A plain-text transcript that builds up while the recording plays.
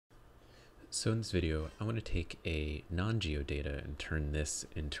So in this video, I want to take a non-geo data and turn this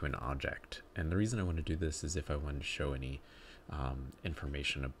into an object. And the reason I want to do this is if I want to show any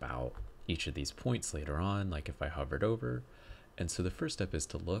information about each of these points later on, like if I hovered over. And so the first step is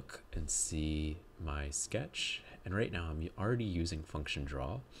to look and see my sketch. And right now I'm already using function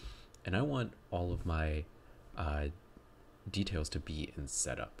draw, and I want all of my details to be in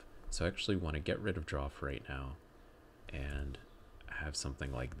setup. So I actually want to get rid of draw for right now and have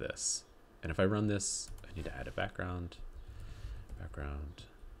something like this. And if I run this, I need to add a background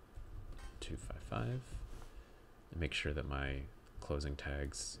 255, and make sure that my closing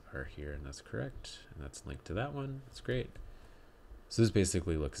tags are here and that's correct. And that's linked to that one. That's great. So this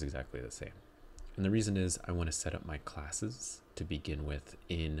basically looks exactly the same. And the reason is I want to set up my classes to begin with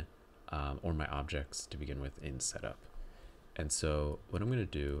in, or my objects to begin with in setup. And so what I'm going to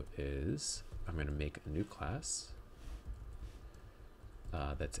do is I'm going to make a new class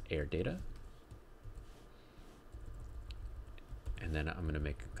that's air data. And then I'm going to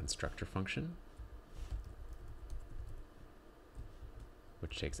make a constructor function,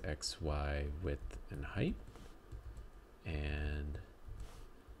 which takes x, y, width, and height, and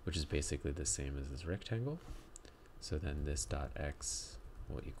which is basically the same as this rectangle. So then this dot x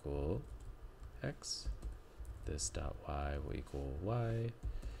will equal x, this dot y will equal y,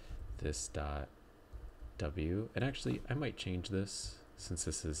 this dot w, and actually I might change this since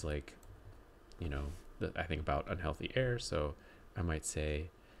this is like, you know, I think about unhealthy air, so I might say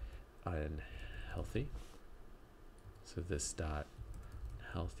unhealthy. So this dot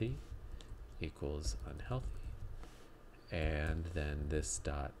healthy equals unhealthy, and then this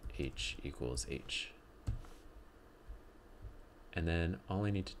dot h equals h. And then all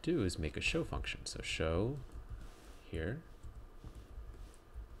I need to do is make a show function. So show here,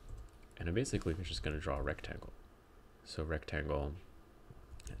 and I'm basically just going to draw a rectangle. So rectangle,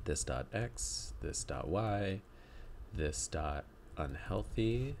 this dot x, this dot y, this dot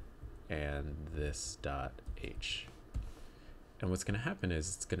unhealthy, and this dot h. And what's going to happen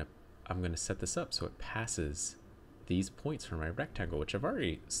is I'm going to set this up so it passes these points from my rectangle, which I've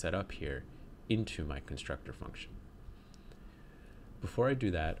already set up here, into my constructor function. Before I do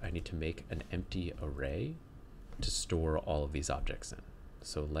that, I need to make an empty array to store all of these objects in.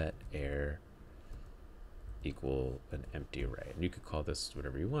 So let air equal an empty array. And you could call this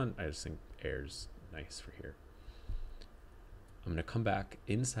whatever you want. I just think air's nice for here. I'm going to come back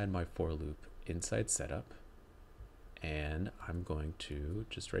inside my for loop, inside setup, and I'm going to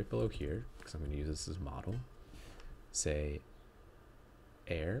just right below here, because I'm going to use this as model, say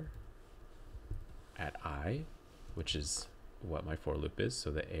air at I, which is what my for loop is.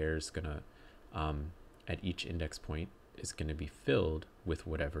 So the air is going to, at each index point, is going to be filled with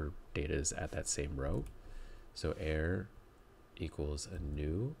whatever data is at that same row. So air equals a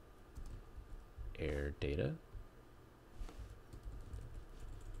new air data.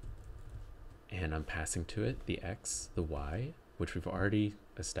 And I'm passing to it the x, the y, which we've already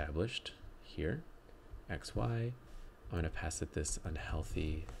established here, x, y. I'm going to pass it this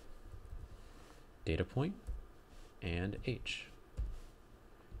unhealthy data point and h.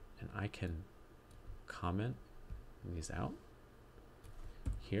 And I can comment these out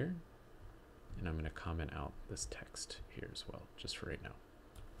here, and I'm going to comment out this text here as well, just for right now.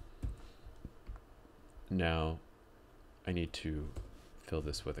 Now I need to fill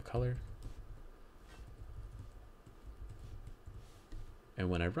this with a color. And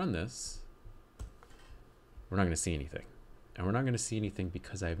when I run this, we're not going to see anything. And we're not going to see anything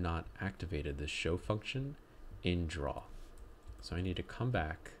because I have not activated the show function in draw. So I need to come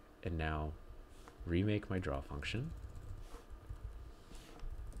back and now remake my draw function.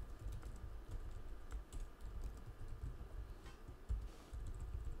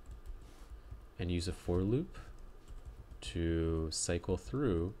 And use a for loop to cycle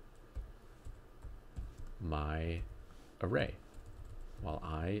through my array while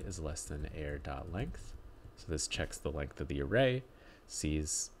I is less than air.length. So this checks the length of the array,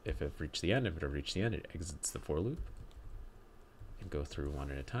 sees if it reached the end. If it reached the end, it exits the for loop and go through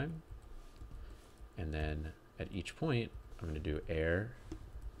one at a time. And then at each point, I'm going to do air.show.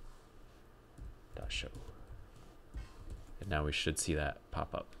 And now we should see that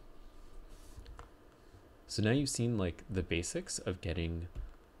pop up. So now you've seen like the basics of getting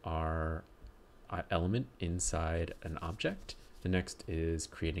our element inside an object. The next is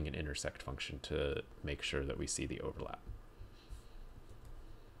creating an intersect function to make sure that we see the overlap.